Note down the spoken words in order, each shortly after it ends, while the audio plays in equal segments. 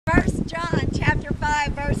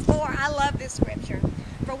4, I love this scripture.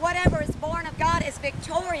 For whatever is born of God is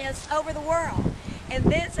victorious over the world. And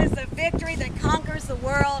this is the victory that conquers the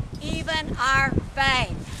world, even our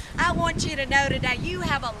faith. I want you to know today you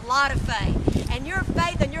have a lot of faith. And your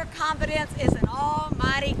faith and your confidence is in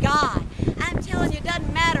Almighty God. I'm telling you, it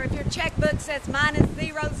doesn't matter if your checkbook says minus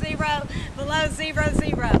 0, 0, below 0,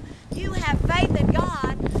 0. You have faith in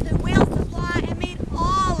God who will supply and meet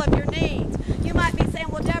all of your needs. You might be saying,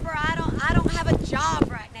 well, Deborah, I don't have a job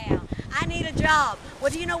right now. I need a job.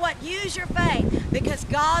 Well, do you know what? Use your faith, because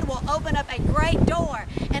God will open up a great door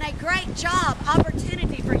and a great job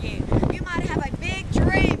opportunity for you. You might have a big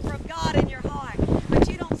dream from God in your heart, but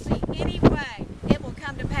you don't see any way it will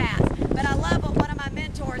come to pass. But I love what one of my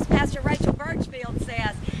mentors, Pastor Rachel Birchfield,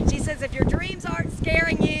 says. She says, if your dreams aren't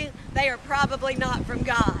scaring you, they are probably not from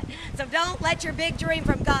God. So don't let your big dream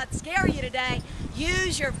from God scare you today.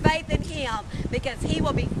 Use your faith in Him, because He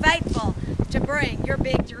will be faithful to bring your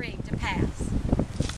big dream to pass.